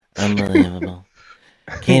Unbelievable.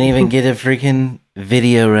 Can't even get a freaking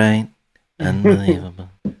video right. Unbelievable.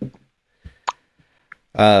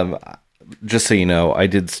 Just so you know, I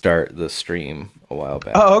did start the stream a while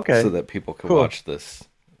back. Oh, okay. So that people could Cool. watch this,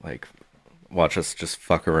 like, watch us just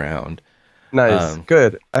fuck around. Nice.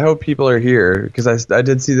 Good. I hope people are here because I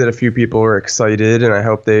did see that a few people were excited, and I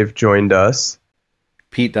hope they've joined us.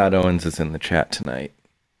 Pete.Owens is in the chat tonight.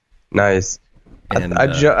 Nice. And,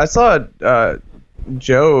 I saw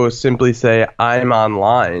Joe simply say, "I'm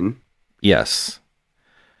online." yes.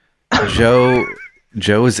 Joe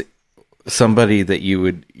is somebody that you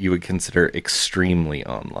would consider extremely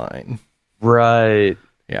online. Right.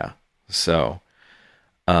 Yeah. So,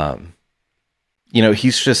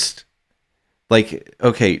 he's just like,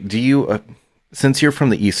 okay, do you, since you're from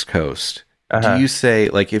the East Coast, do you say,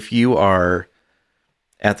 like, if you are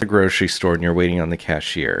at the grocery store and you're waiting on the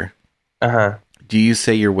cashier, do you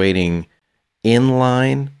say you're waiting in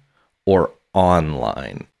line or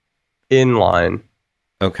online? In line.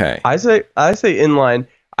 Okay. I say in line.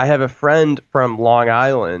 I have a friend from Long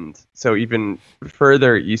Island, so even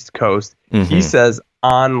further East Coast. He says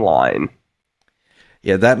online.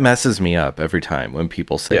 Yeah, that messes me up every time when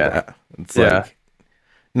people say that. It's Yeah. like,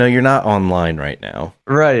 no, you're not online right now.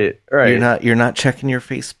 Right. You're not checking your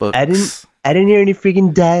Facebook. I didn't hear any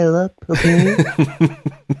freaking dial up, okay?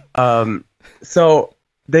 So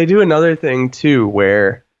they do another thing too,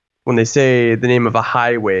 where when they say the name of a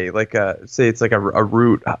highway, like say it's like a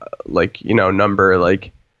route, like, number,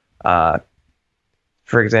 like,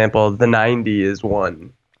 for example, the 90 is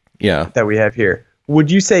one that we have here.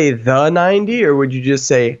 Would you say the 90 or would you just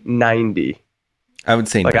say 90? I would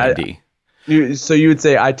say Like 90. So you would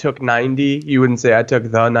say I took 90. You wouldn't say I took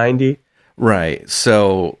the 90. Right.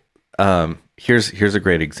 So here's a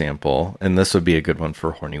great example, and this would be a good one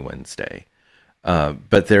for Horny Wednesday.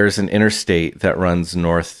 But there's an interstate that runs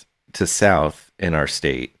north to south in our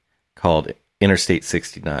state called Interstate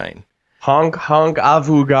 69. Honk honk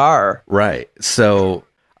avugar. Right. So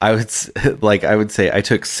I would say I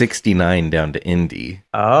took 69 down to Indy.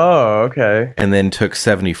 Oh, okay. And then took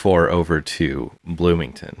 74 over to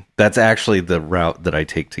Bloomington. That's actually the route that I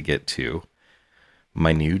take to get to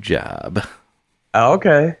my new job. Oh,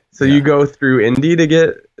 okay. So you go through Indy to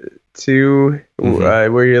get to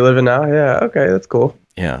where you're living now? Yeah, okay, that's cool.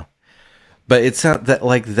 Yeah. But it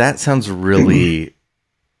that sounds really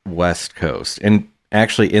West Coast. And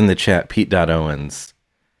actually in the chat, Pete.Owens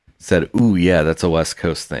said, "Ooh, yeah, that's a West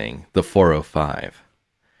Coast thing. The 405."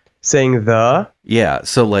 Saying the? Yeah,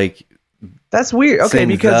 so like that's weird. Okay,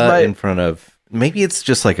 because in front of, maybe it's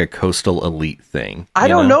just like a coastal elite thing. I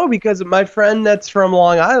don't know, because my friend that's from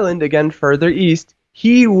Long Island, again further east,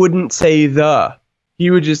 he wouldn't say the. He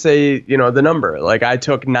would just say, the number. Like, I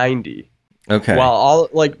took 90. Okay. While all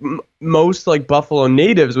most like Buffalo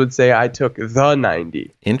natives would say I took the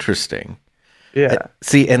 90. Interesting. Yeah.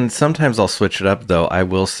 See, and sometimes I'll switch it up though. I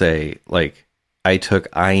will say, like, I took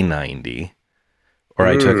I-90 or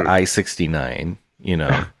I took I-69,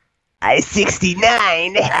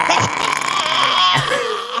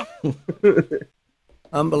 I-69.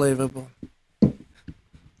 Unbelievable.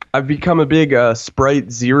 I've become a big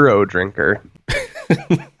Sprite Zero drinker.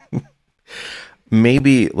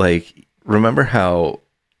 Maybe, like, remember how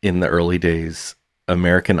in the early days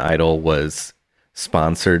American Idol was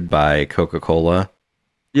sponsored by Coca-Cola?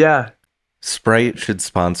 Yeah. Sprite should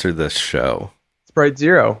sponsor this show. Sprite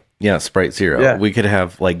Zero. Yeah, Sprite Zero. Yeah. We could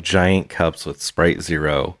have like giant cups with Sprite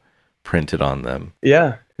Zero printed on them.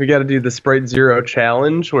 Yeah. We got to do the Sprite Zero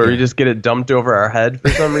challenge where we just get it dumped over our head for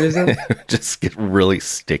some reason. Just get really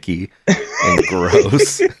sticky and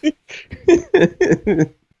gross.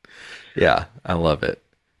 Yeah, I love it.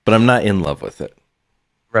 But I'm not in love with it.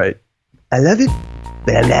 Right. I love it,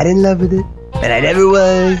 but I'm not in love with it. And I never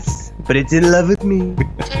was, but it's in love with me.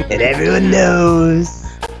 And everyone knows.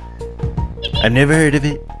 I've never heard of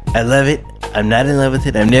it. I love it. I'm not in love with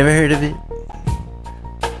it. I've never heard of it.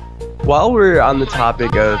 While we're on the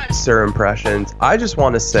topic of Sir Impressions, I just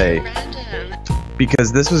want to say,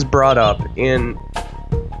 because this was brought up in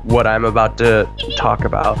what I'm about to talk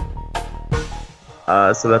about,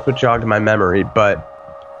 so that's what jogged my memory, but...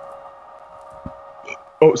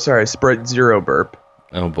 Oh, sorry, Sprite Zero burp.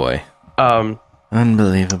 Oh, boy.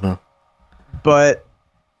 Unbelievable. But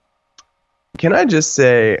can I just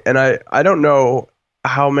say, and I don't know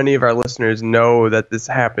how many of our listeners know that this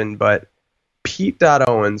happened, but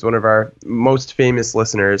Pete.Owens, one of our most famous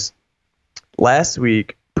listeners, last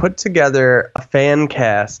week put together a fan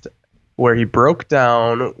cast where he broke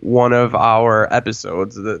down one of our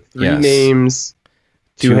episodes. The three names,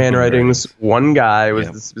 two handwritings, one guy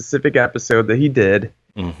was the specific episode that he did.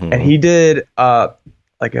 Mm-hmm. And he did a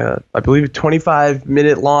I believe,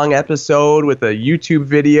 25-minute long episode with a YouTube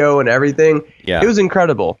video and everything. Yeah. It was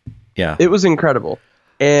incredible. Yeah. It was incredible.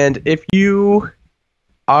 And if you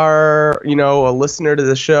are, a listener to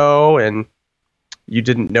the show and you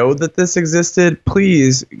didn't know that this existed,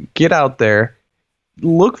 please get out there.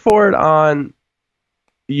 Look for it on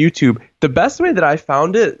YouTube. The best way that I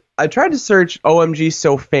found it, I tried to search OMG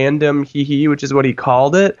So Fandom Hee Hee, which is what he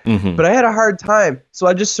called it, but I had a hard time. So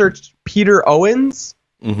I just searched Peter Owens,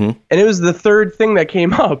 and it was the third thing that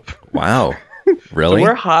came up. Wow. Really? So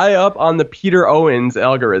we're high up on the Peter Owens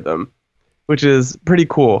algorithm, which is pretty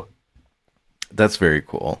cool. That's very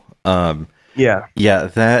cool. Yeah. Yeah,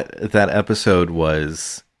 that episode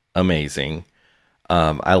was amazing.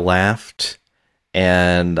 I laughed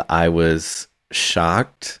and I was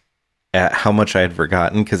shocked at how much I had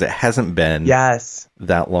forgotten because it hasn't been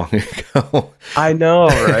that long ago. I know,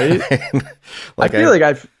 right? I feel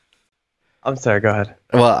like I'm sorry, go ahead.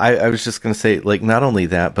 Well, I was just going to say, like, not only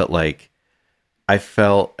that, but like, I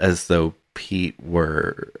felt as though Pete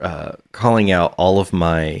were calling out all of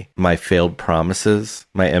my failed promises,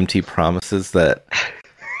 my empty promises that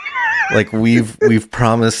like we've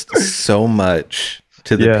promised so much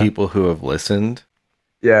to the people who have listened.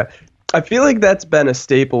 Yeah. I feel like that's been a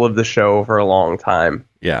staple of the show for a long time.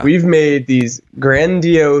 Yeah. We've made these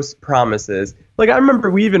grandiose promises. Like I remember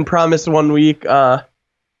we even promised one week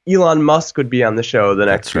Elon Musk would be on the show the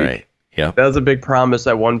next week. That's right. Yeah. That was a big promise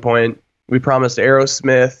at one point. We promised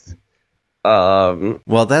Aerosmith.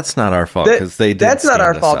 Well, that's not our fault because they did. That's not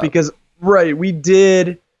our fault because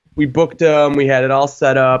we booked them. We had it all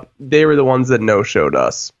set up. They were the ones that no-showed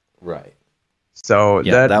us. Right. So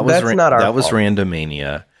that's not our fault. That was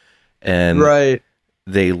Randomania, and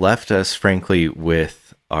they left us, frankly,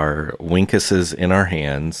 with our Winkuses in our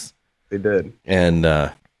hands. They did, and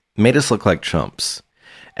made us look like chumps.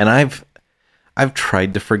 And I've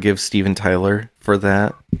tried to forgive Steven Tyler for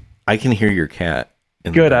that. I can hear your cat.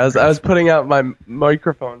 Good. I was putting out my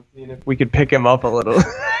microphone, seeing if we could pick him up a little.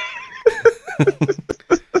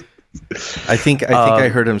 I think I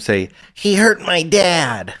heard him say, "He hurt my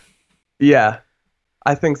dad." Yeah,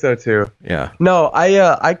 I think so too. Yeah. No,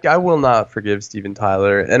 I will not forgive Steven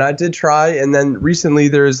Tyler, and I did try. And then recently,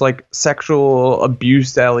 there's like sexual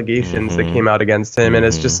abuse allegations that came out against him, and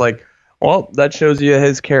it's just like, well, that shows you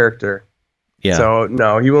his character. Yeah. So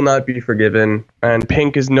no, he will not be forgiven, and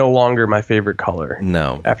pink is no longer my favorite color.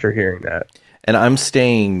 No. After hearing that, and I'm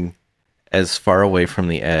staying as far away from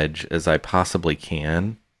the edge as I possibly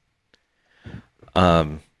can.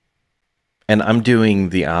 And I'm doing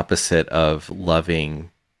the opposite of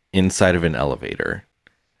loving inside of an elevator.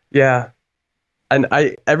 Yeah. And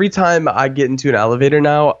every time I get into an elevator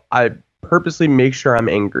now, I purposely make sure I'm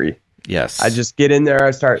angry. Yes. I just get in there,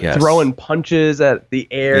 I start throwing punches at the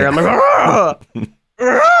air. Yeah. I'm like, "Argh!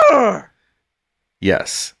 Argh!"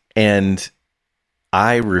 Yes. And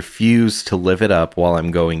I refuse to live it up while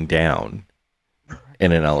I'm going down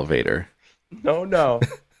in an elevator. No.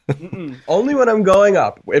 Only when I'm going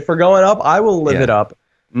up. If we're going up, I will live it up.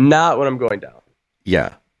 Not when I'm going down.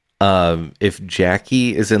 Yeah. If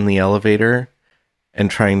Jackie is in the elevator and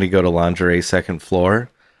trying to go to lingerie second floor,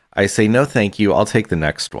 I say, no, thank you. I'll take the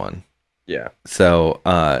next one. Yeah. So,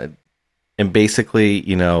 and basically,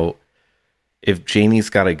 if Janie's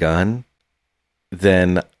got a gun,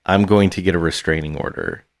 then I'm going to get a restraining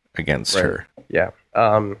order against her. Yeah.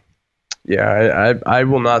 I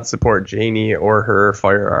will not support Janie or her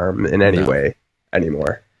firearm in any way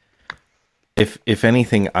anymore. If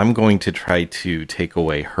anything, I'm going to try to take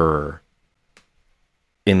away her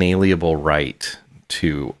inalienable right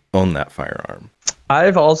to own that firearm.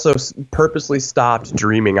 I've also purposely stopped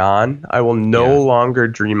dreaming on. I will no longer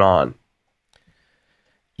dream on.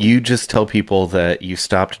 You just tell people that you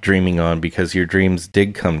stopped dreaming on because your dreams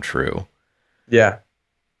did come true. Yeah.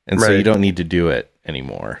 And so you don't need to do it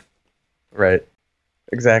anymore. Right.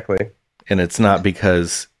 Exactly. And it's not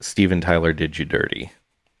because Steven Tyler did you dirty.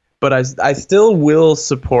 But I still will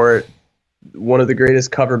support one of the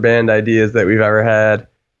greatest cover band ideas that we've ever had,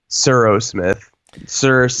 Aerosmith.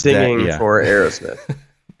 Sir singing for Aerosmith.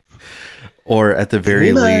 Or at the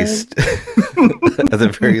very least,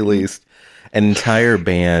 an entire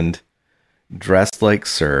band dressed like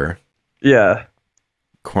Sir. Yeah.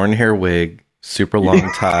 Corn hair wig, super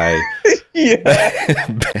long tie,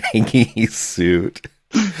 baggy suit.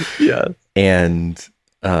 Yeah. And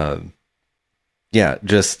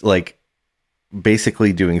just like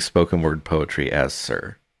basically doing spoken word poetry as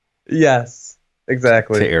Sir. Yes.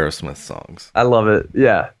 Exactly. To Aerosmith songs. I love it.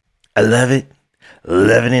 Yeah. I love it.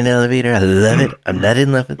 Love it in an elevator. I love it. I'm not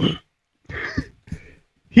in love with it.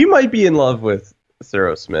 He might be in love with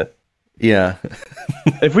Aerosmith. Yeah.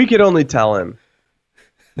 If we could only tell him.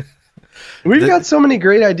 We've got so many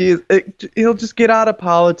great ideas. He'll just get out of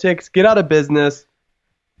politics, get out of business.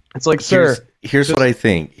 It's like, sir. Here's what I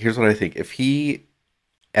think. If he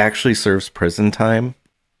actually serves prison time,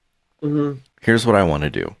 here's what I want to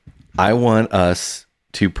do. I want us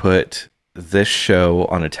to put this show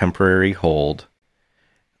on a temporary hold.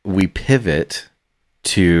 We pivot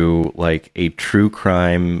to like a true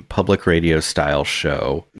crime public radio style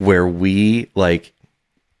show where we, like,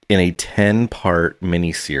 in a 10-part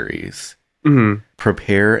miniseries,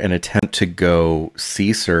 prepare an attempt to go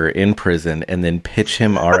see Sir in prison and then pitch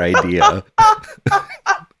him our idea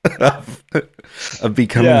of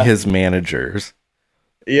becoming his managers.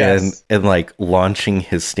 Yes. And like launching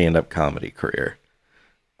his stand-up comedy career.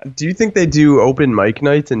 Do you think they do open mic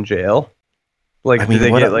nights in jail? Like, do they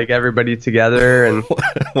get like everybody together and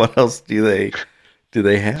what else do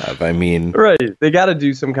they have? I mean, right, they got to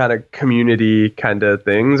do some kind of community kind of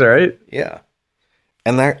things, right? Yeah.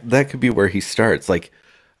 And that could be where he starts. Like,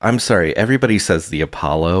 I'm sorry, everybody says the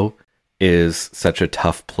Apollo is such a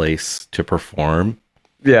tough place to perform.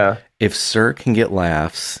 Yeah. If Sir can get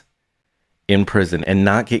laughs in prison and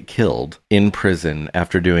not get killed in prison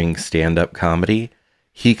after doing stand-up comedy,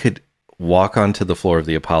 he could walk onto the floor of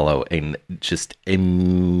the Apollo and just a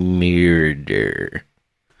murder.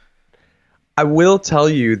 I will tell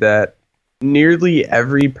you that nearly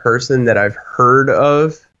every person that I've heard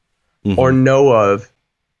of or know of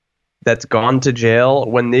that's gone to jail,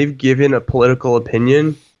 when they've given a political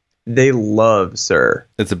opinion, they love Sir.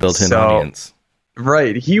 It's a built-in audience.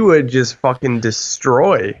 Right. He would just fucking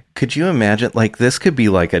destroy. Could you imagine, like, this could be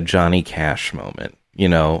like a Johnny Cash moment, you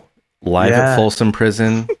know, live at Folsom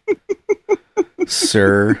Prison,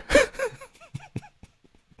 Sir.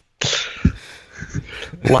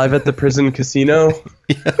 Live at the prison casino.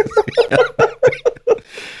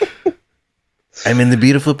 I'm in the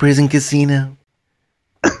beautiful prison casino.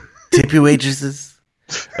 Tip your waitresses,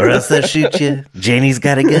 or else they'll shoot you. Janie's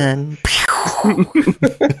got a gun.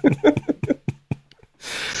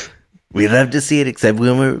 We love to see it, except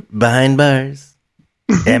when we're behind bars.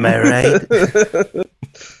 Am I right?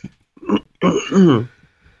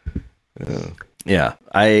 Yeah,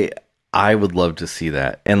 I would love to see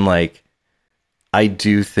that. And like, I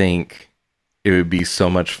do think it would be so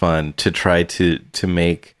much fun to try to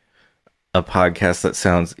make a podcast that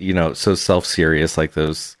sounds, you know, so self-serious like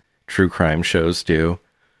those true crime shows do.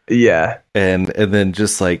 Yeah. And then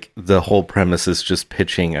just like the whole premise is just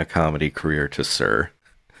pitching a comedy career to Sir.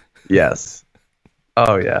 Yes.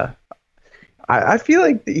 Oh yeah. I feel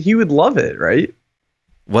like he would love it, right?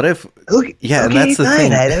 What if? Yeah, and that's the fine.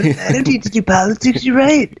 thing. I don't need to do politics. You're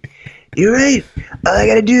right. You're right. All I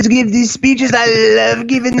gotta do is give these speeches. I love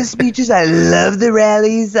giving the speeches. I love the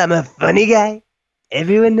rallies. I'm a funny guy.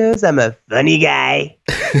 Everyone knows I'm a funny guy.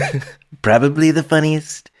 Probably the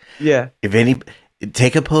funniest. Yeah. If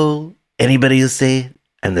take a poll, anybody will say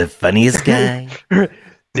I'm the funniest guy.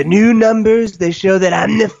 The new numbers, they show that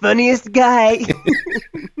I'm the funniest guy.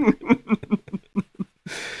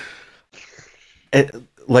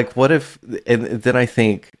 Like, what if? And then I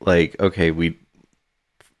think, like, okay,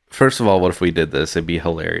 first of all, what if we did this? It'd be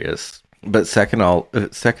hilarious. But second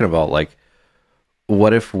of all, like,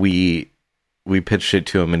 what if we pitched it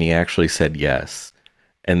to him and he actually said yes,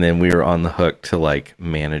 and then we were on the hook to like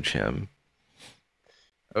manage him?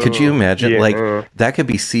 Could you imagine? Like, that could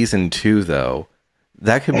be season 2, though.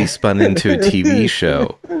 That could be spun into a TV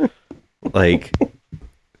show, like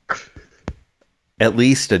at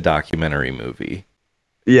least a documentary movie.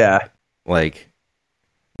 Yeah, like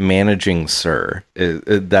Managing Sir.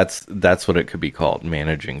 That's what it could be called,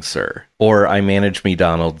 Managing Sir. Or I Manage Me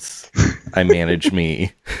Donald's. I Manage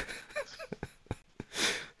Me.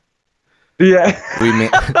 Yeah.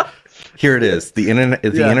 Here it is. The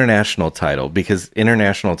international title, because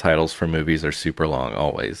international titles for movies are super long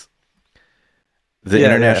always. The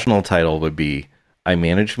international title would be I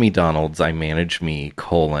Manage Me Donald's, I Manage Me,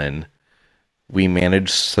 We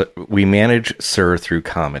manage Sir through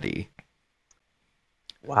comedy.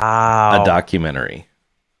 Wow. A documentary.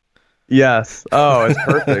 Yes. Oh, it's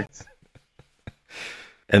perfect.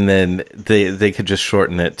 And then they could just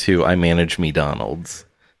shorten it to I Manage Me Donald's.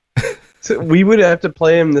 So we would have to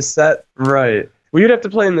play him the set, right? We would have to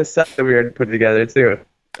play him the set that we already put together too.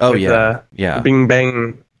 Oh, with, yeah. Bing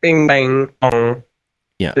bang, bing bang, bong.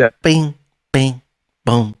 Yeah. Bing, bing,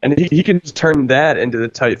 boom. And he can just turn that into the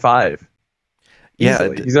Tight 5. Yeah.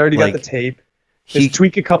 Easily. He's already got the tape. Just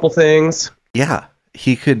tweak a couple things. Yeah.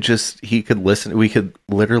 He could listen. We could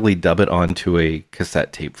literally dub it onto a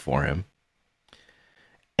cassette tape for him.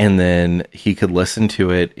 and then he could listen to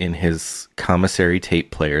it in his commissary tape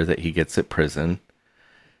player that he gets at prison,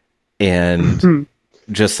 and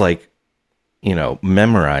just like, you know,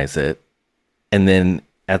 memorize it, and then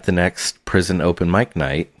at the next prison open mic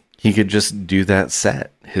night, he could just do that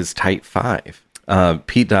set, his tight five.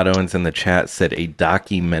 Pete Owens in the chat said a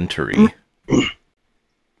documentary.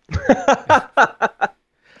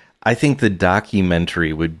 I think the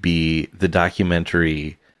documentary would be the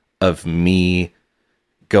documentary of me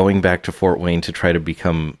going back to Fort Wayne to try to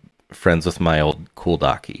become friends with my old cool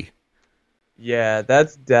docky. Yeah,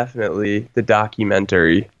 that's definitely the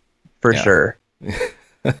documentary for sure.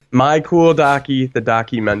 My cool docky, the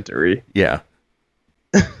documentary. Yeah.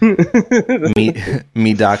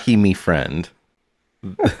 me docky, me friend.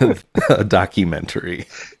 A documentary.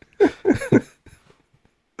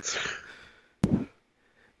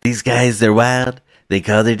 These guys, they're wild. They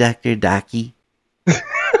call their doctor Docky.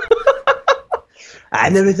 I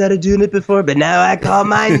never thought of doing it before, but now I call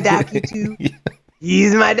mine Docky too. Yeah.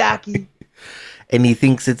 He's my Docky. And he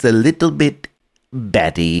thinks it's a little bit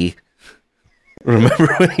batty. Remember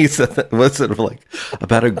when he said that? Was it like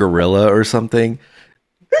about a gorilla or something?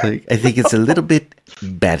 Like, I think it's a little bit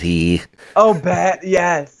batty. Oh,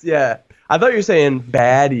 yes, yeah. I thought you were saying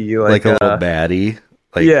baddie. Like a little baddie.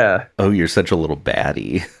 Like, yeah. Oh, you're such a little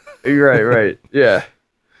baddie. Right. Yeah.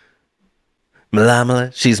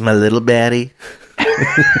 Malamala, she's my little baddie.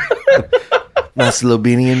 My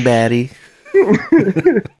Slovenian baddie.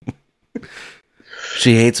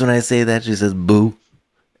 She hates when I say that. She says boo.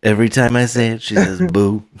 Every time I say it, she says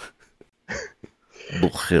boo.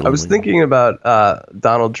 I was thinking about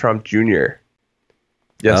Donald Trump Jr.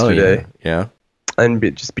 yesterday. Oh, yeah. And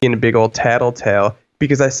just being a big old tattletale,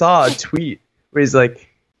 because I saw a tweet where he's like,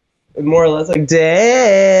 more or less like,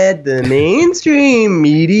 Dad, the mainstream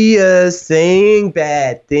media is saying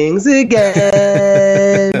bad things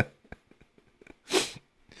again.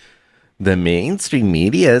 The mainstream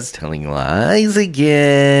media is telling lies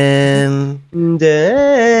again.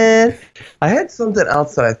 Dad. I had something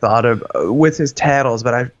else that I thought of with his tattles,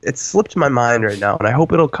 but it slipped my mind right now, and I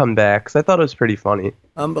hope it'll come back, because I thought it was pretty funny.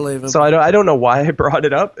 Unbelievable. So I don't know why I brought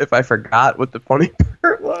it up, if I forgot what the funny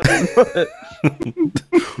part was. But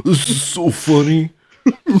this is so funny.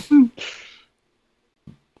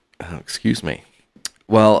 Excuse me.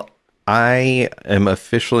 Well, I am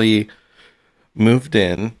officially moved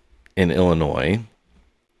in Illinois.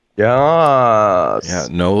 Yes. Yeah,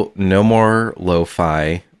 no more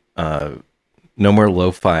lo-fi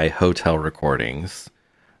hotel recordings.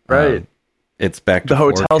 Right. It's back to the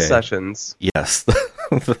hotel 4K. Sessions. Yes.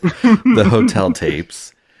 the hotel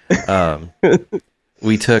tapes.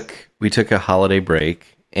 We took a holiday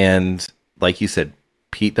break, and like you said,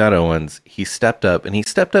 Pete Owens, he stepped up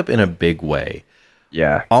in a big way.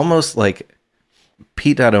 Yeah. Almost like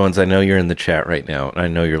Pete Owens, I know you're in the chat right now, and I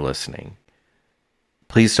know you're listening.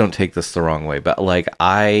 Please don't take this the wrong way, but like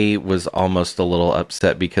I was almost a little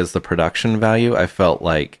upset because the production value I felt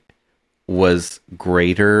like was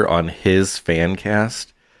greater on his fan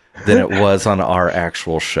cast than it was on our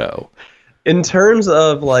actual show. In terms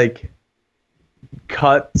of like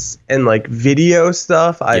cuts and like video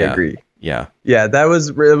stuff, I agree. Yeah. Yeah, it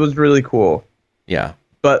was really cool. Yeah.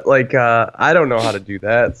 But like I don't know how to do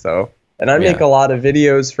that, so. And I make a lot of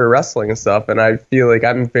videos for wrestling and stuff, and I feel like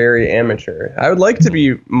I'm very amateur. I would like to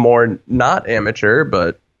be more not amateur,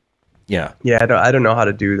 but yeah, I don't know how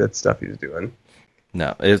to do that stuff he's doing.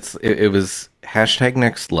 No, it was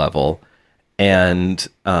 #next level, and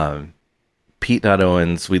Pete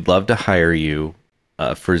Owens, we'd love to hire you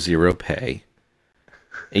for zero pay.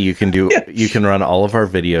 You can you can run all of our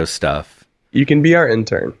video stuff. You can be our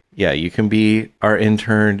intern. Yeah, you can be our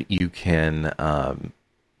intern. You can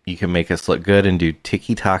make us look good and do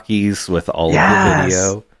tiki-takis with all of the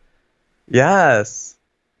video. Yes.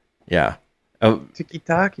 Yeah. Oh,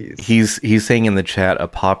 tiki-takis. He's saying in the chat a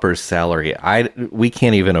pauper's salary. We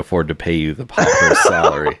can't even afford to pay you the pauper's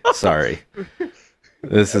salary. Sorry.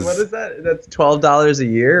 What is that? That's $12 a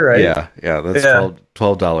year, right? Yeah. That's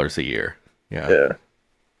 $12 a year. Yeah.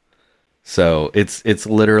 So it's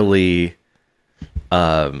literally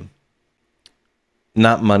not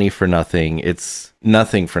money for nothing. It's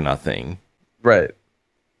nothing for nothing. Right.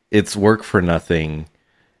 It's work for nothing,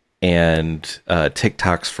 and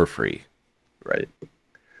TikToks for free. Right.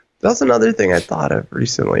 That's another thing I thought of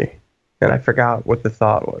recently, and I forgot what the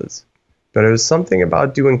thought was. But it was something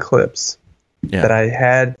about doing clips. Yeah. That I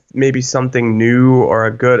had maybe something new or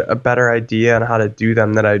a better idea on how to do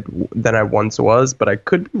them than I once was, but I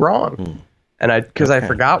could be wrong. And I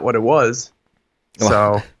forgot what it was.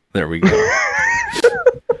 So there we go.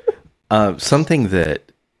 Something that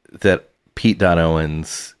Pete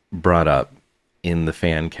Owens brought up in the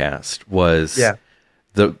fan cast was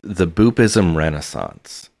the boopism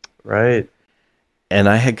renaissance. Right. And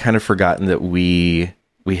I had kind of forgotten that we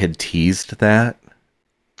had teased that.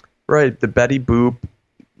 Right. The Betty Boop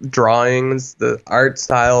drawings, the art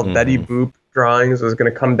style of Betty Boop drawings was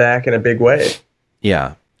going to come back in a big way.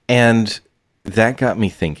 Yeah. And that got me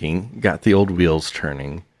thinking, got the old wheels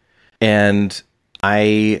turning. And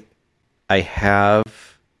I have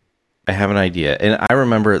an idea. And I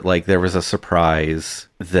remember like there was a surprise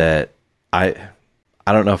that I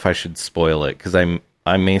don't know if I should spoil it because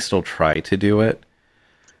I may still try to do it.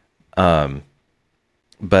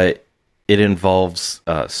 But it involves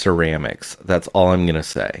ceramics. That's all I'm gonna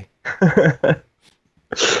say. It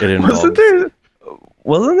involves.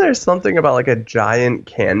 Wasn't there something about like a giant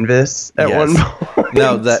canvas at one point?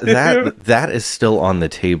 No, that is still on the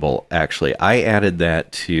table. Actually, I added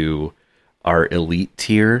that to our elite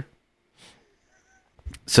tier.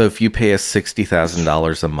 So if you pay us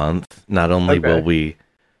 $60,000 a month, not only will we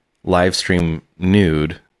live stream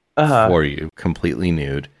nude for you, completely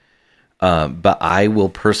nude, but I will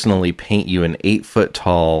personally paint you an 8-foot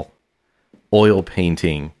tall oil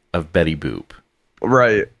painting of Betty Boop.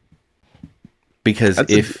 Right. Because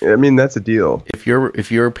that's a deal. If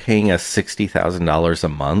you're paying us $60,000 a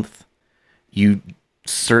month, you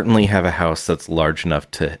certainly have a house that's large enough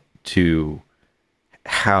to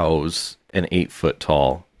house an 8-foot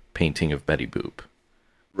tall painting of Betty Boop.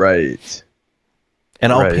 Right.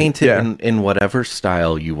 And I'll paint it in whatever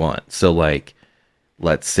style you want. So like,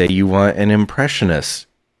 let's say you want an impressionist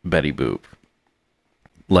Betty Boop.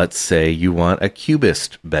 Let's say you want a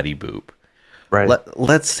cubist Betty Boop. Right.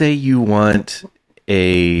 Let's say you want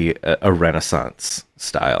a Renaissance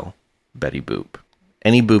style Betty Boop.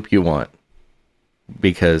 Any boop you want.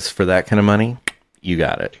 Because for that kind of money, you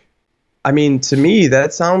got it. I mean, to me,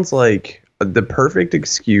 that sounds like the perfect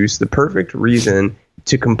excuse, the perfect reason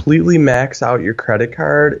to completely max out your credit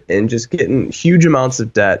card and just get in huge amounts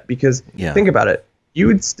of debt. Because think about it. You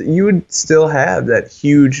would still have that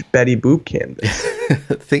huge Betty Boop canvas.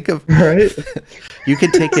 Think of right. You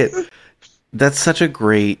could take it. That's such a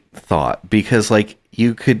great thought because, like,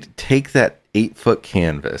 you could take that 8-foot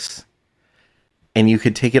canvas and you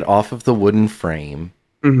could take it off of the wooden frame,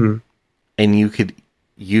 and you could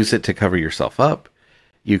use it to cover yourself up.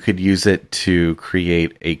 You could use it to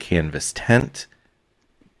create a canvas tent.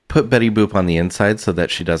 Put Betty Boop on the inside so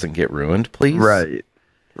that she doesn't get ruined, please. Right.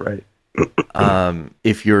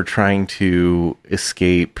 If you're trying to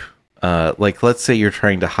escape, like let's say you're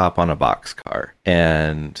trying to hop on a boxcar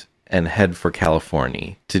and head for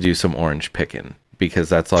California to do some orange picking because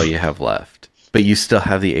that's all you have left. But you still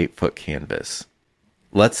have the 8-foot canvas.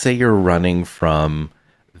 Let's say you're running from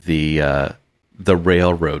the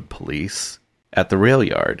railroad police at the rail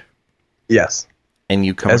yard. Yes. And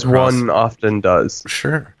you come as one often does.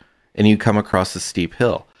 Sure. And you come across a steep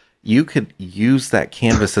hill. You could use that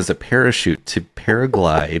canvas as a parachute to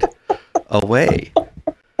paraglide away.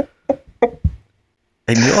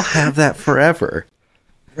 And you'll have that forever.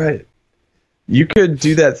 Right. You could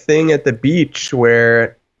do that thing at the beach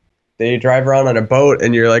where they drive around on a boat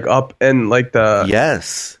and you're like up and like the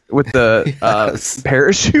with the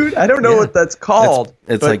parachute. I don't know what that's called.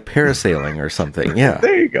 It's like parasailing or something. Yeah.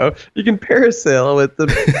 There you go. You can parasail with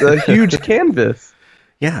the huge canvas.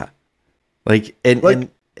 Yeah.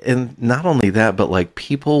 And not only that, but like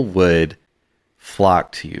people would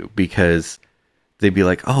flock to you because they'd be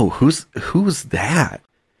like, "Oh, who's that?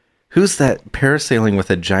 Who's that parasailing with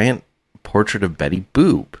a giant portrait of Betty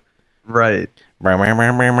Boop?" Right. You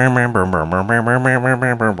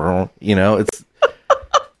know,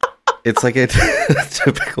 it's like a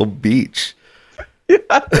typical beach.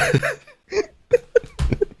 Yeah.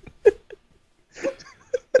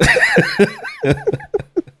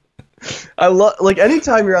 I love, like,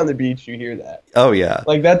 anytime you're on the beach, you hear that. Oh yeah,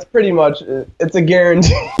 like that's pretty much it's a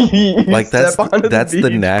guarantee. Like that's the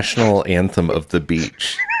national anthem of the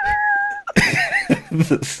beach.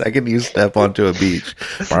 The second you step onto a beach,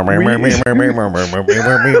 we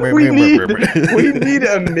need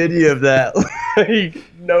a MIDI of that, like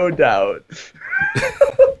no doubt.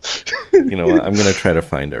 You know what? I'm gonna try to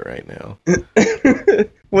find it right now.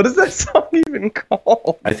 What is that song even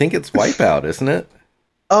called? I think it's Wipeout, isn't it?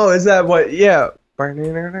 Oh, is that what? Yeah.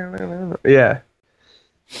 Yeah.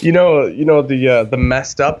 You know the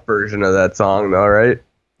messed up version of that song though, right?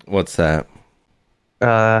 What's that?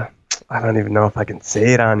 I don't even know if I can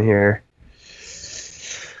say it on here.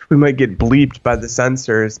 We might get bleeped by the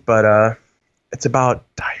censors, but it's about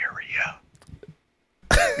diarrhea.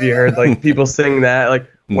 Have you heard like people sing that? Like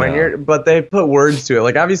But they put words to it.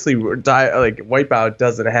 Like obviously, like Wipeout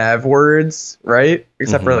doesn't have words, right?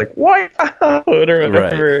 Except for like Wipeout or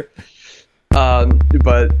whatever. Right.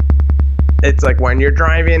 But it's like when you're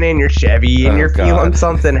driving in your Chevy and you're feeling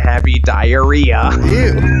something heavy, diarrhea.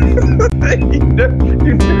 Ew. You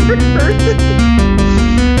never heard it?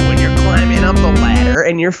 When you're climbing up the ladder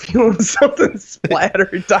and you're feeling something splatter,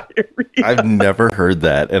 diarrhea. I've never heard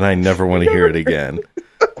that, and I never want to hear it again.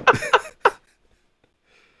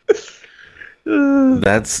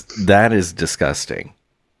 That is disgusting.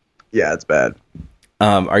 Yeah, it's bad.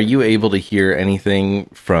 Are you able to hear anything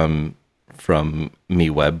from me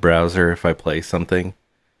web browser if I play something?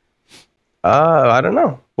 I don't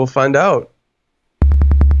know. We'll find out.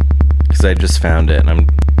 Because I just found it,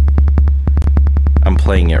 and I'm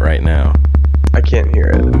playing it right now. I can't hear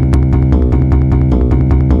it.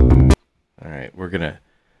 All right, we're gonna.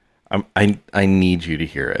 I need you to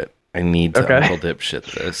hear it. I need to Uncle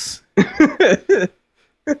Dipshit this.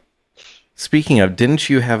 Speaking of, didn't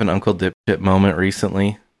you have an Uncle Dipshit moment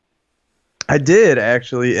recently? I did,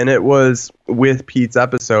 actually, and it was with Pete's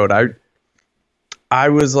episode. I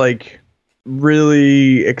was like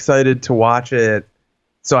really excited to watch it,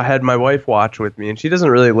 so I had my wife watch with me, and she doesn't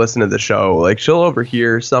really listen to the show. Like, she'll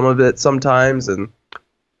overhear some of it sometimes and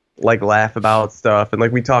like laugh about stuff, and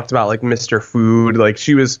like we talked about like Mr. Food. Like,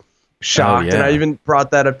 she was shocked, and I even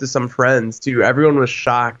brought that up to some friends too. Everyone was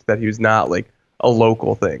shocked that he was not like a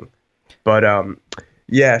local thing. But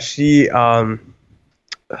yeah, she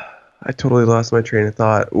I totally lost my train of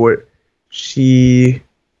thought.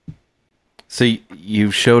 So you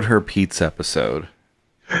showed her Pete's episode.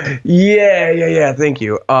 Yeah, thank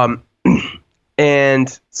you.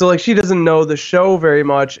 And so like she doesn't know the show very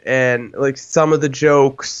much, and like some of the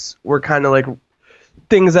jokes were kind of like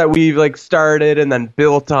things that we've like started and then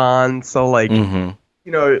built on. So like you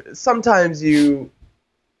know, sometimes you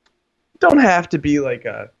don't have to be like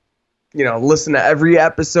listen to every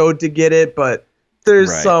episode to get it, but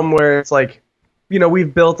there's some where it's like, you know,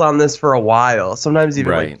 we've built on this for a while, sometimes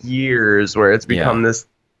even like years, where it's become this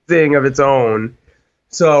thing of its own.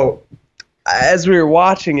 So as we were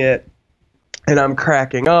watching it and I'm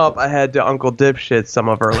cracking up, I had to Uncle Dipshit some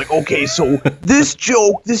of her, like, okay, so this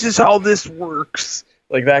joke, this is how this works,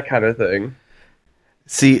 like that kind of thing.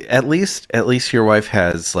 See, at least your wife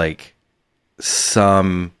has like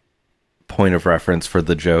some point of reference for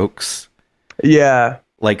the jokes. Yeah.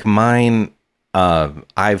 Like mine, I've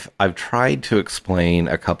tried to explain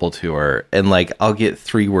a couple to her, and like I'll get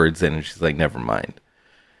 3 words in and she's like, never mind.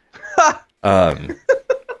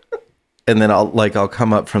 And then I'll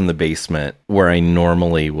come up from the basement where I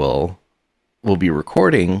normally will be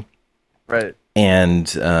recording. Right. And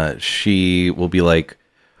she will be like,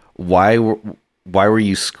 why were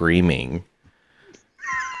you screaming?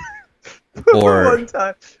 Or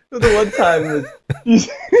the one time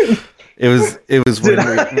it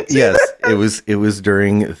was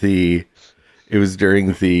during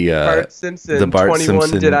the Bart Simpson, the Bart 21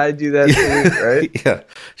 Simpson. Did I do that too, right? Yeah.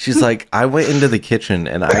 She's like, I went into the kitchen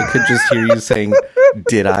and I could just hear you saying,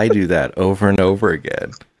 did I do that, over and over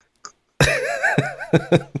again.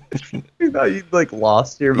 You thought you'd like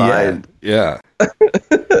lost your mind. Yeah.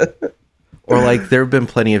 Or like there have been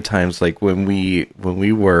plenty of times like when we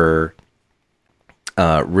were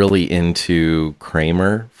really into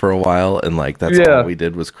Kramer for a while, and like that's all we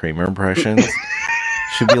did was Kramer impressions.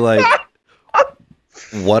 She'd be like,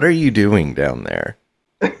 what are you doing down there?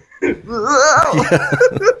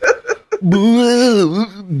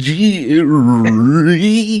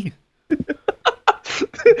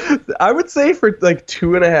 I would say for like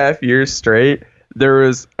 2.5 years straight, there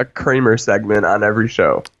was a Kramer segment on every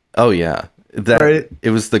show. Oh yeah,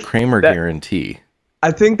 it was the Kramer guarantee.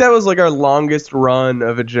 I think that was like our longest run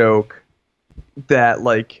of a joke that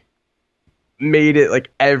like made it like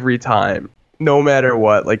every time, no matter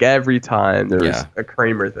what, like every time there was a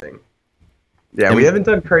Kramer thing. Yeah, and we haven't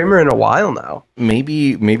done Kramer in a while now.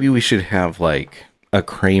 Maybe we should have like a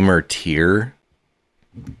Kramer tier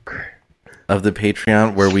of the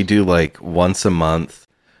Patreon where we do like once a month,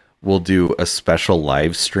 we'll do a special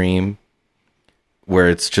live stream where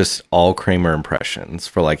it's just all Kramer impressions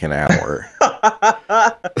for like an hour.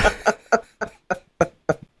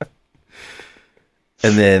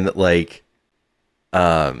 And then like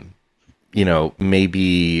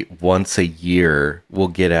maybe once a year we'll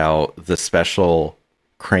get out the special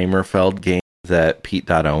Kramerfeld game that Pete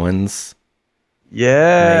Owens made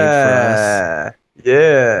for us.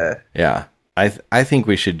 Yeah, I think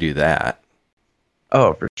we should do that.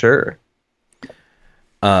 Oh, for sure.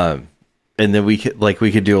 And then we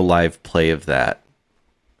could do a live play of that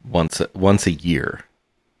once a year.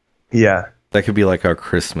 Yeah. That could be like our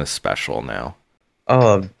Christmas special now.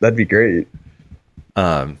 Oh, that'd be great.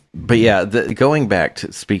 But yeah, going back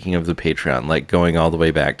to, speaking of the Patreon, like going all the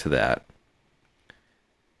way back to that,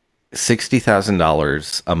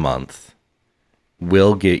 $60,000 a month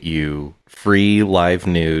will get you free live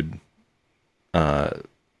nude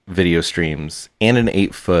video streams and an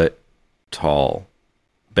 8-foot tall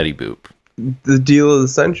Betty Boop. The deal of the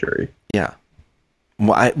century. Yeah.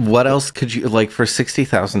 What else could you, like, for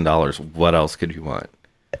 $60,000, what else could you want?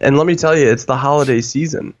 And let me tell you, it's the holiday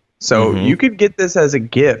season. So you could get this as a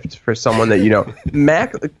gift for someone that, you know,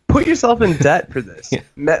 put yourself in debt for this. Yeah.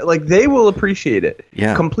 Like, they will appreciate it.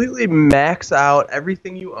 Yeah. Completely max out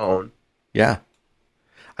everything you own. Yeah.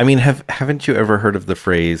 I mean, haven't you ever heard of the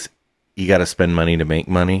phrase, you got to spend money to make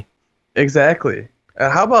money? Exactly.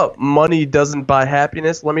 How about money doesn't buy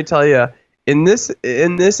happiness? Let me tell you, in this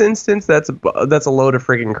instance, that's a load of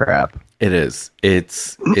freaking crap. It is.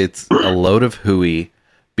 It's a load of hooey,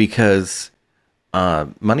 because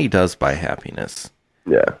money does buy happiness.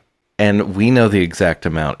 Yeah. And we know the exact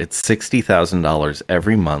amount. It's $60,000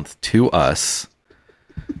 every month to us.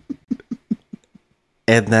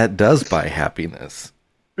 And that does buy happiness.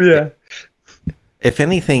 Yeah. If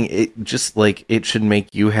anything, it should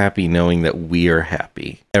make you happy knowing that we are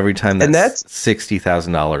happy every time that's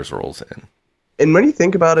 $60,000 rolls in. And when you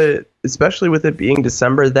think about it, especially with it being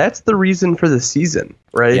December, that's the reason for the season,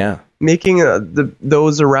 right? Yeah. Making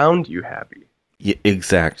those around you happy. Yeah,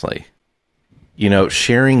 exactly. You know,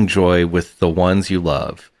 sharing joy with the ones you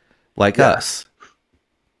love, like us.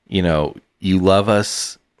 You know, you love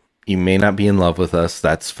us. You may not be in love with us.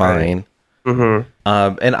 That's fine. Right. Mm-hmm.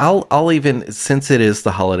 And I'll even, since it is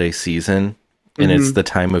the holiday season and it's the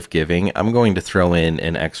time of giving, I'm going to throw in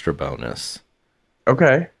an extra bonus.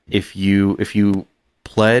 Okay. If you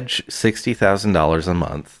pledge $60,000 a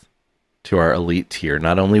month to our elite tier,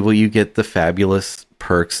 not only will you get the fabulous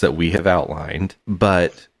perks that we have outlined,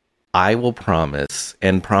 but I will promise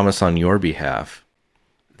on your behalf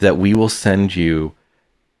that we will send you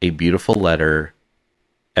a beautiful letter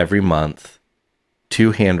every month,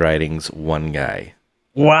 2 handwritings, 1 guy.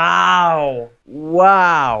 Wow.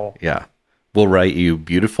 Yeah. We'll write you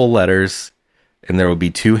beautiful letters, and there will be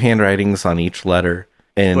 2 handwritings on each letter,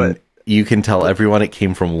 and you can tell everyone it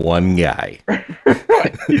came from 1 guy.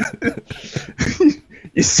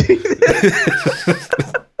 You see this?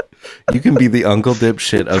 You can be the Uncle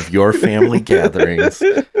Dipshit of your family gatherings.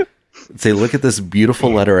 Say, look at this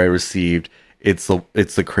beautiful letter I received. It's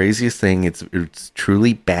the craziest thing. It's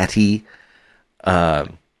truly batty. I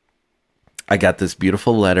got this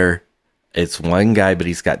beautiful letter. It's 1 guy, but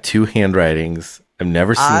he's got 2 handwritings. I've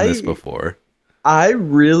never seen this before. I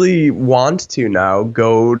really want to now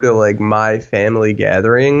go to like my family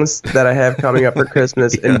gatherings that I have coming up for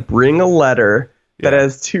Christmas and bring a letter that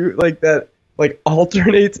has 2 like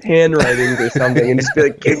alternates handwritings or something, and just be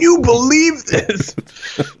like, "Can you believe this?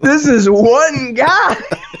 This is 1 guy."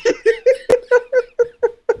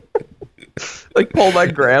 Like, pull my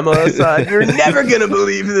grandma aside. "You're never gonna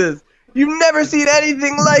believe this. You've never seen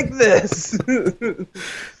anything like this."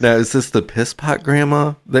 Now, is this the piss pot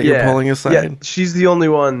grandma that you're pulling aside? Yeah, she's the only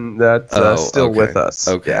one that's still with us.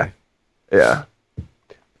 Okay. Yeah.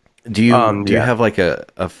 Do you have like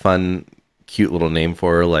a fun, cute little name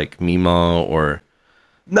for her, like Mima or?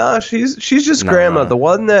 No, she's just Nana. Grandma. The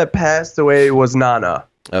one that passed away was Nana.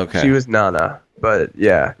 Okay. She was Nana, but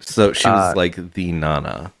yeah. So she was like the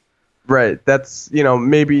Nana. Right. That's,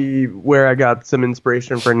 maybe where I got some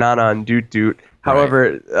inspiration for Nana and Doot Doot.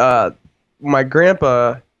 However, my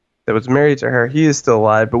grandpa that was married to her, he is still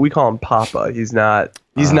alive, but we call him Papa. He's not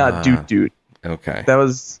Doot Doot. Okay. That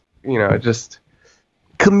was, just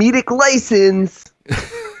comedic license.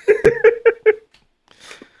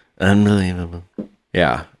 Unbelievable.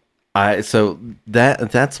 Yeah. So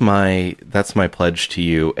that's my pledge to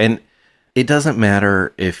you. And it doesn't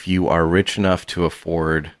matter if you are rich enough to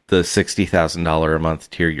afford the $60,000 a month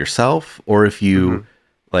tier yourself, or if you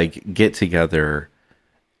get together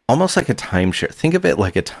almost like a timeshare. Think of it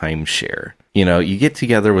like a timeshare. You get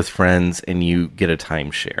together with friends and you get a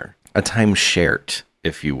timeshare,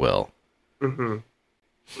 if you will. Mm-hmm.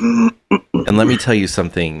 And let me tell you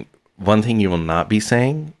something. One thing you will not be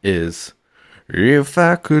saying is, "If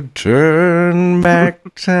I could turn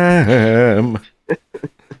back time."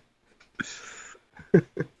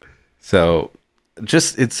 So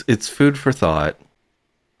just it's food for thought.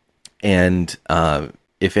 And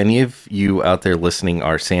if any of you out there listening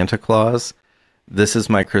are Santa Claus, this is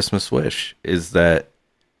my Christmas wish, is that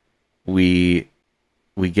we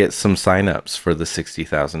get some signups for the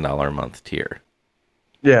 $60,000 a month tier.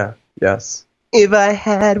 Yeah. Yes. If I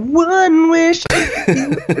had one wish.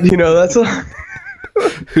 You know, that's a...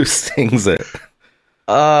 Who sings it?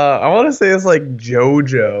 I want to say it's like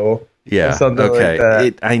JoJo. Yeah. Or something Okay. like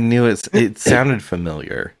that. I knew it sounded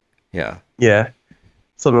familiar. Yeah. Yeah.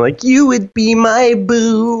 Something like, you would be my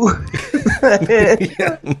boo.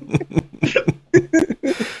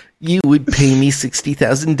 You would pay me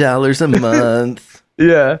 $60,000 a month.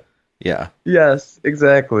 Yeah. Yeah. Yes,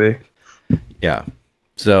 exactly. Yeah.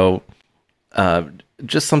 So,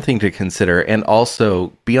 just something to consider, and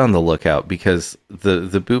also be on the lookout because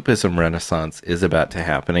the Boopism Renaissance is about to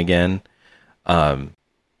happen again.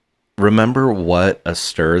 Remember what a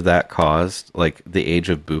stir that caused, like the age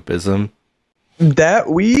of Boopism?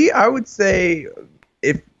 I would say,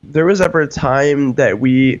 if there was ever a time that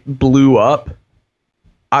we blew up,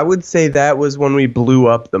 I would say that was when we blew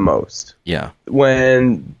up the most. Yeah.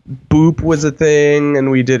 When Boop was a thing and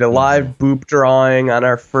we did a live Boop drawing on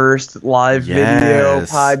our first live video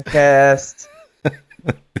podcast.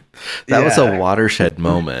 That was a watershed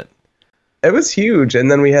moment. It was huge. And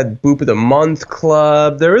then we had Boop of the Month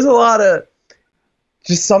Club. There was a lot of...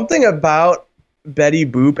 Just something about Betty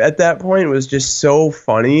Boop at that point was just so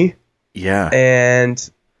funny. Yeah. And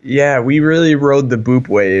yeah, we really rode the Boop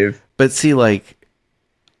wave. But see, like,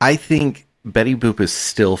 I think Betty Boop is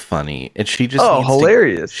still funny, and she just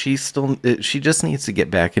hilarious. She just needs to get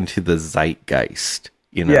back into the zeitgeist,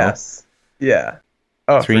 you know. Yes. Yeah.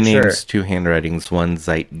 Oh, 3 names, sure. 2 handwritings, 1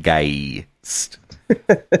 zeitgeist.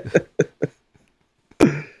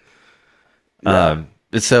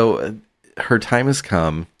 So her time has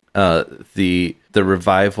come. The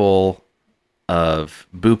revival of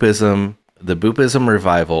Boopism, the Boopism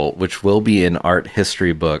revival, which will be in art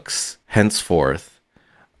history books henceforth.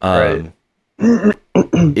 Right.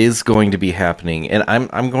 Is going to be happening, and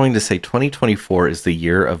I'm going to say 2024 is the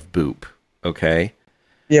year of Boop. Okay.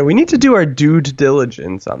 Yeah, we need to do our due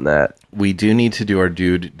diligence on that. We do need to do our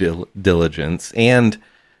due diligence, and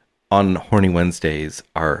on Horny Wednesdays,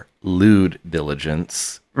 our lewd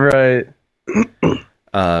diligence. Right.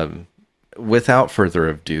 Without further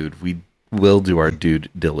ado, we will do our due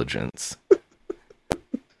diligence.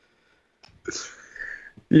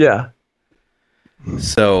 Yeah.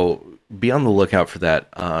 So be on the lookout for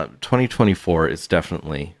that. 2024 is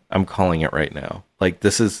definitely, I'm calling it right now. Like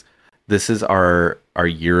this is our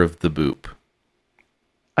year of the Boop.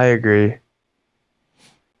 I agree.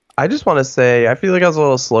 I just want to say, I feel like I was a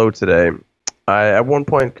little slow today. I, at one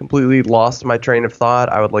point, completely lost my train of thought.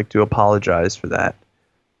 I would like to apologize for that.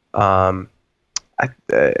 My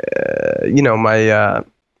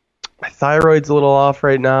thyroid's a little off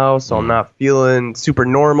right now, so I'm not feeling super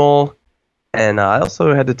normal. And I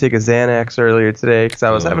also had to take a Xanax earlier today because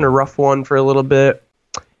I was having a rough one for a little bit.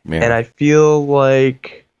 Man. And I feel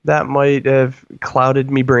like that might have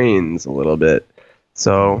clouded me brains a little bit.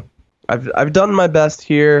 So I've done my best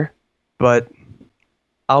here, but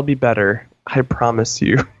I'll be better. I promise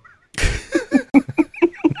you.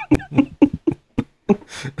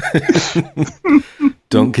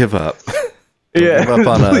 Don't give up. Don't give up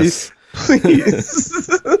on us.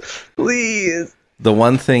 Please. Please. The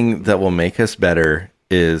one thing that will make us better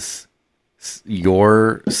is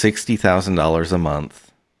your $60,000 a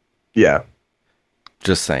month. Yeah.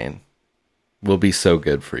 Just saying. Will be so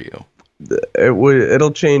good for you.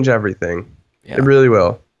 It'll change everything. Yeah. It really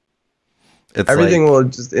will. It's everything like, will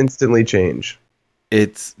just instantly change.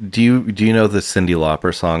 It's do you know the Cyndi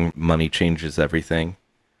Lauper song Money Changes Everything?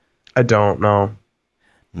 I don't know.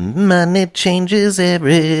 Money changes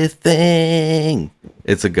everything.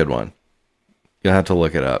 It's a good one. You'll have to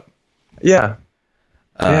look it up. Yeah.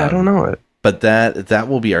 Yeah, I don't know it. But that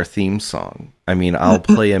will be our theme song. I mean, I'll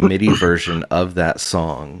play a MIDI version of that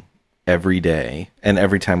song every day and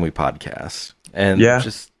every time we podcast. And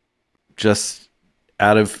just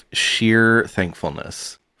out of sheer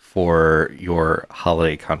thankfulness for your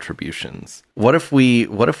holiday contributions. What if we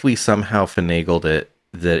somehow finagled it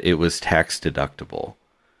that it was tax deductible?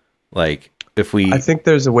 Like if we I think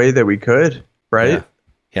there's a way that we could, right?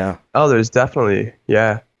 Yeah. Oh, there's definitely.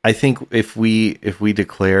 Yeah. I think if we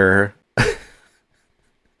declare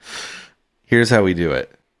here's how we do it.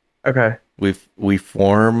 Okay. We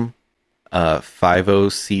form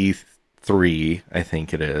 50C3, I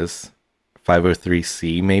think it is.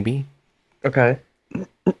 503C maybe. Okay.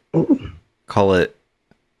 Call it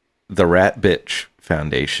the Rat Bitch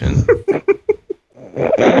Foundation.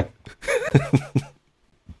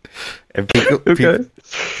 And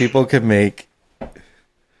people can make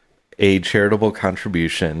a charitable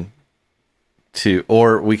contribution to,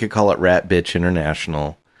 or we could call it Rat Bitch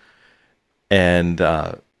International, and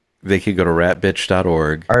they could go to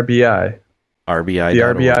ratbitch.org. RBI. RBI. The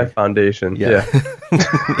RBI Foundation. Yeah.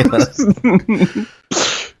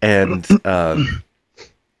 And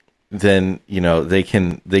then, they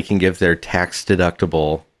can give their tax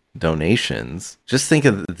deductible donations. Just think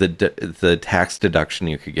of the tax deduction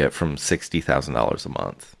you could get from $60,000 a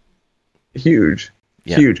month. Huge.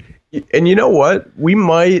 And you know what? We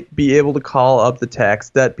might be able to call up the tax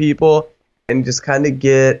debt people and just kind of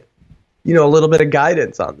get, a little bit of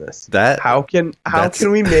guidance on this. How can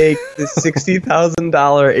we make the $60,000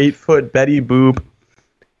 8-foot Betty Boop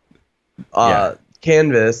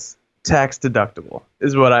canvas tax deductible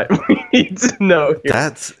is what we need to know here.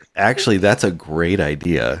 That's a great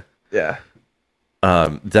idea. Yeah.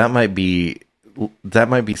 That might be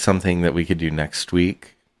something that we could do next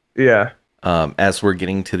week. Yeah. As we're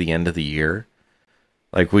getting to the end of the year,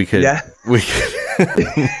 like we could yeah.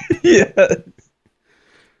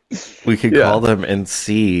 We could call them and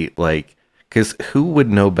see, like, because who would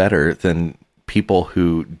know better than people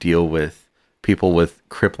who deal with people with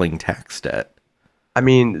crippling tax debt? I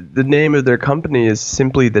mean, the name of their company is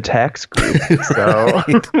simply the Tax Group. So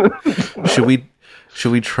should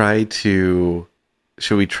we try to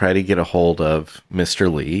get a hold of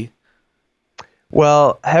Mr. Lee?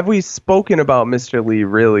 Well, have we spoken about Mr. Lee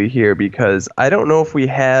really here? Because I don't know if we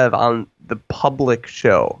have on the public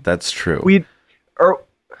show. That's true.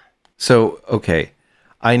 So okay,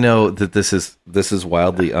 I know that this is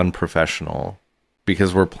wildly unprofessional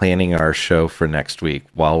because we're planning our show for next week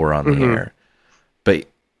while we're on the air. But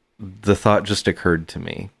the thought just occurred to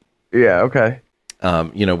me. Yeah, okay.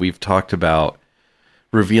 We've talked about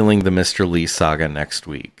revealing the Mr. Lee saga next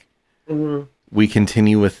week. Mm-hmm. We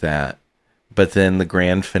continue with that, but then the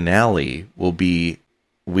grand finale will be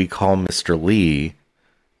we call Mr. Lee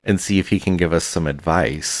and see if he can give us some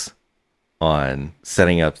advice on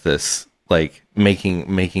setting up this, like making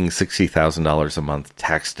 $60,000 a month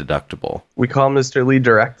tax deductible. We call Mr. Lee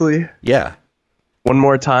directly? Yeah. One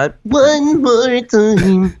more time. One more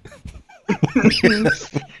time.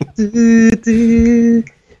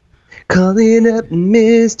 Calling up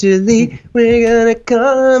Mr. Lee. We're gonna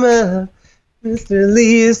call him up. Mr.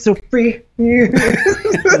 Lee is so free.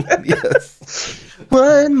 Yes.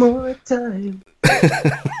 One more time.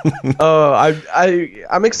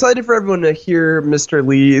 I'm excited for everyone to hear Mr.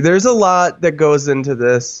 Lee. There's a lot that goes into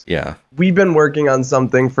this. Yeah. We've been working on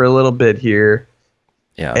something for a little bit here.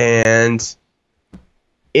 Yeah. And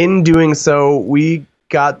in doing so, we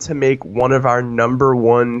got to make one of our number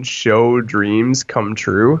one show dreams come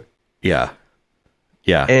true. Yeah.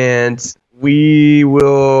 Yeah. And we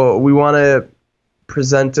want to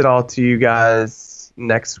present it all to you guys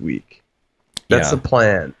next week. That's the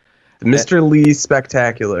plan. The Mr. Lee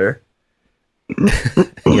Spectacular.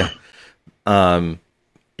 Yeah.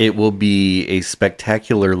 It will be a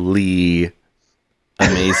spectacular Lee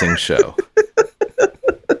amazing show.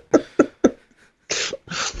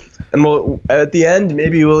 And we'll, at the end,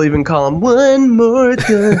 maybe we'll even call him one more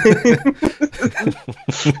time.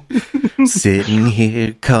 Sitting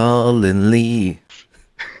here calling Lee.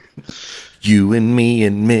 You and me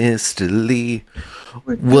and Mr. Lee.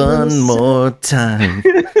 One more time.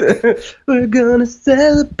 We're gonna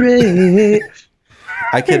celebrate.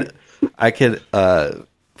 I could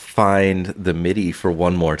find the MIDI for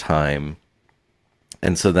one more time.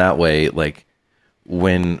 And so that way, like,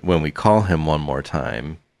 when we call him one more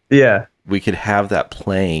time, yeah, we could have that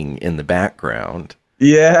playing in the background.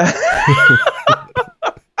 Yeah.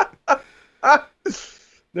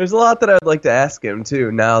 There's a lot that I'd like to ask him too.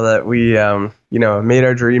 Now that we, made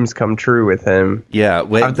our dreams come true with him. Yeah,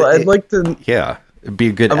 I'd like to. Yeah, it'd be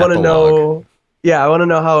a good. I want to know. Yeah, I want to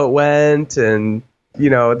know how it went, and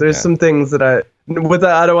there's some things that I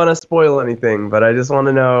don't want to spoil anything, but I just want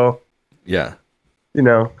to know. Yeah.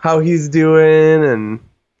 How he's doing, and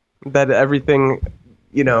that everything,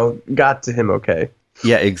 got to him okay.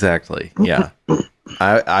 Yeah, exactly. Yeah,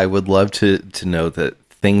 I would love to know that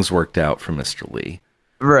things worked out for Mr. Lee.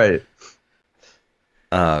 Right.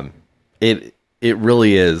 It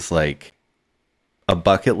really is like a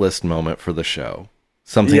bucket list moment for the show.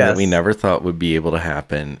 Something that we never thought would be able to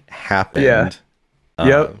happen happened. Yeah.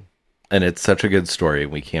 Yep. And it's such a good story,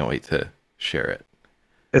 and we can't wait to share it.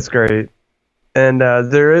 It's great. And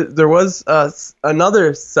there was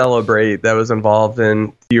another Celebrate that was involved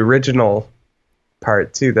in the original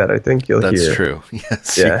part too that I think you'll hear. That's true.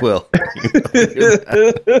 Yes, you will.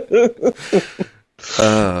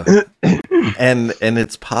 And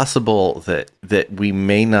it's possible that we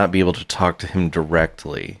may not be able to talk to him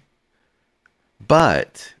directly,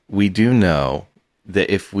 but we do know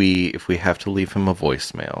that if we have to leave him a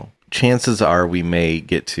voicemail, chances are we may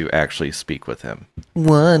get to actually speak with him.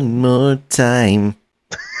 One more time.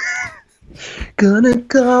 Gonna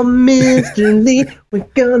call Mr. Lee. We're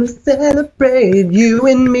gonna celebrate you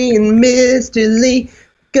and me and Mr. Lee.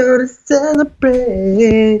 Gonna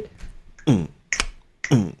celebrate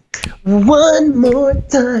one more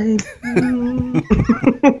time.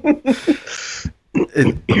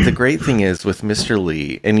 The great thing is with Mr.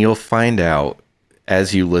 Lee, and you'll find out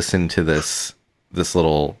as you listen to this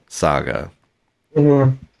little saga.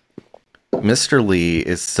 Mr. Lee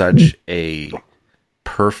is such a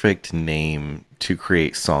perfect name to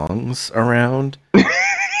create songs around.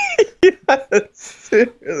 Yes,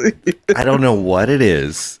 it really is. I don't know what it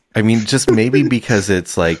is. I mean, just maybe because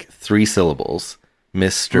it's like 3 syllables.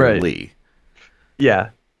 Mr. Right. Lee. Yeah.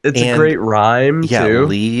 It's And- a great rhyme, Yeah, too.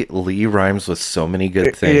 Lee rhymes with so many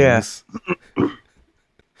good things.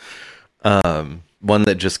 One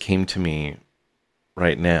that just came to me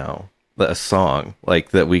right now, a song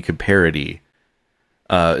like that we could parody,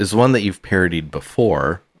 is one that you've parodied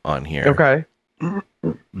before on here. Okay.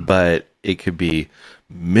 But it could be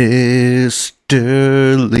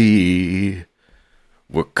Mr. Lee.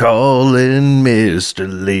 We're calling Mr.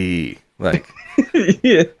 Lee. Like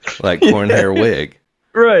Yeah. corn hair wig.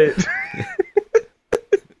 Right.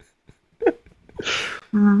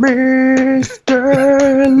 Mr.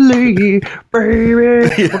 Lee,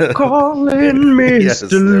 baby, we're calling Mr. Yes,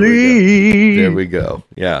 there Lee. There we go.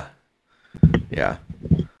 Yeah. Yeah.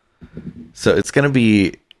 So it's going to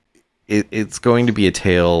be a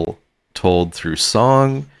tale told through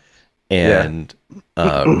song and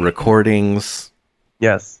recordings.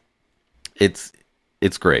 Yes. It's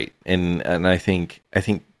great. And I think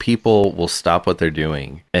people will stop what they're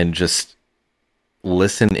doing and just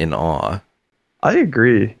listen in awe. I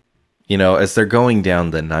agree. You know, as they're going down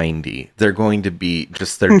the 90, they're going to be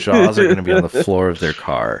just, their jaws are going to be on the floor of their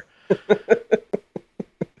car.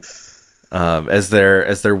 As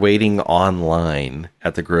they're waiting online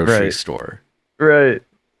at the grocery store. Right.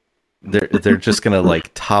 They're just going to like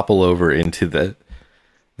topple over into the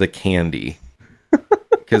candy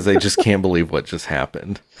because they just can't believe what just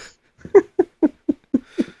happened.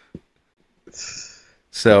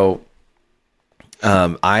 So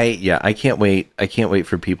I can't wait. I can't wait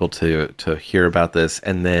for people to hear about this,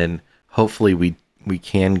 and then hopefully we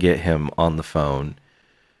can get him on the phone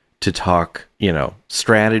to talk,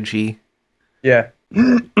 strategy. Yeah.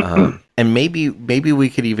 And maybe we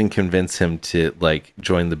could even convince him to like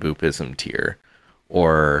join the Boopism tier,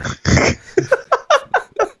 or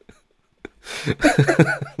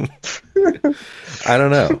I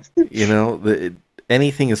don't know.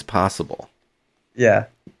 Anything is possible. Yeah.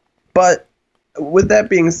 But with that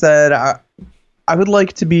being said, I would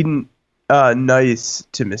like to be nice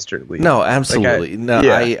to Mr. Lee. No, absolutely.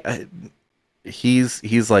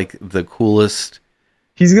 He's like the coolest.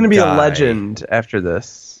 He's going to be guy. a legend after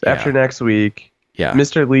this. Yeah. After next week. Yeah.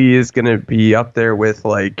 Mr. Lee is going to be up there with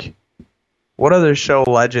like, what other show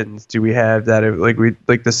legends do we have that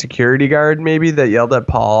like the security guard maybe that yelled at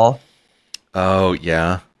Paul? Oh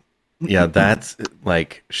yeah. Yeah, that's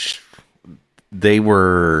like they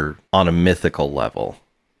were on a mythical level.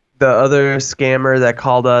 The other scammer that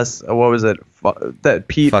called us, what was it? That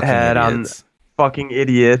Pete Fucking had idiots. on fucking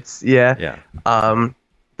idiots. Yeah. Yeah.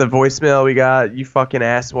 The voicemail we got, you fucking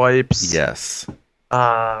asswipes. Yes.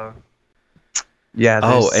 Yeah.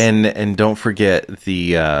 Oh, and don't forget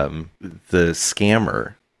the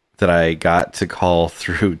scammer that I got to call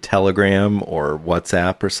through Telegram or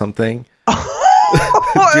WhatsApp or something. Do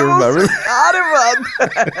you remember? I forgot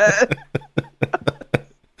about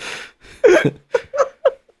that.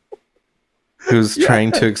 Who's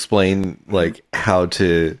trying to explain like how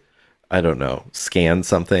to, I don't know, scan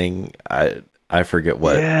something. I forget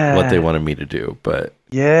what they wanted me to do, but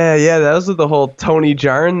Yeah, that was with the whole Tony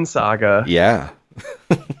Jarn saga, yeah.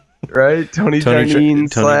 right? Tony Jarnine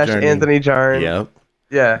 / Jarnine. Anthony Jarn. Yep.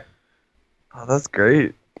 Yeah. Oh, that's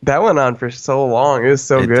great. That went on for so long. It was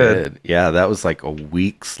so It good. did. Yeah, that was like a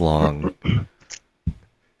weeks long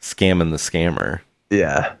scamming the scammer.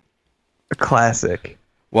 Yeah. A classic.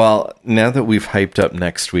 Well, now that we've hyped up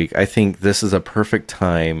next week, I think this is a perfect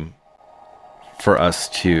time for us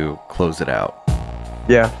to close it out.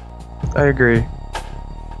 Yeah, I agree.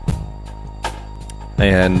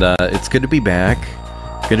 And it's good to be back.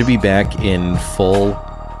 Good to be back in full,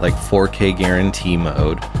 like 4K guarantee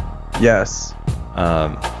mode. Yes.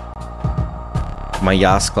 My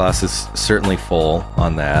Yas glass is certainly full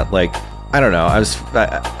on that. Like, I don't know.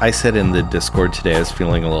 I said in the Discord today I was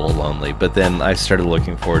feeling a little lonely, but then I started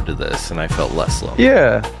looking forward to this, and I felt less lonely.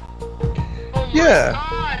 Yeah.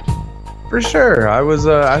 Yeah. For sure.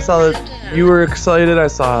 I saw that you were excited. I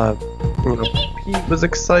saw Pete was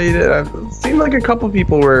excited. It seemed like a couple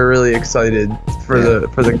people were really excited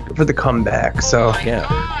for the comeback. So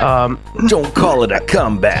yeah, don't call it a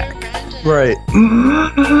comeback. Right.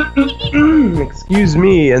 Excuse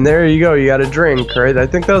me, and there you go. You got a drink, right? I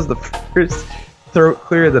think that was the first throat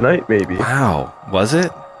clear of the night, maybe. Wow, was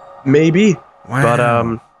it? Maybe.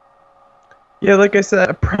 Wow. But yeah, like I said,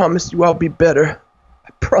 I promise you I'll be better. I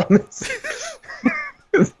promise.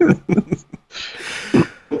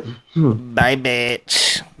 Bye,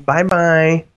 bitch. Bye-bye.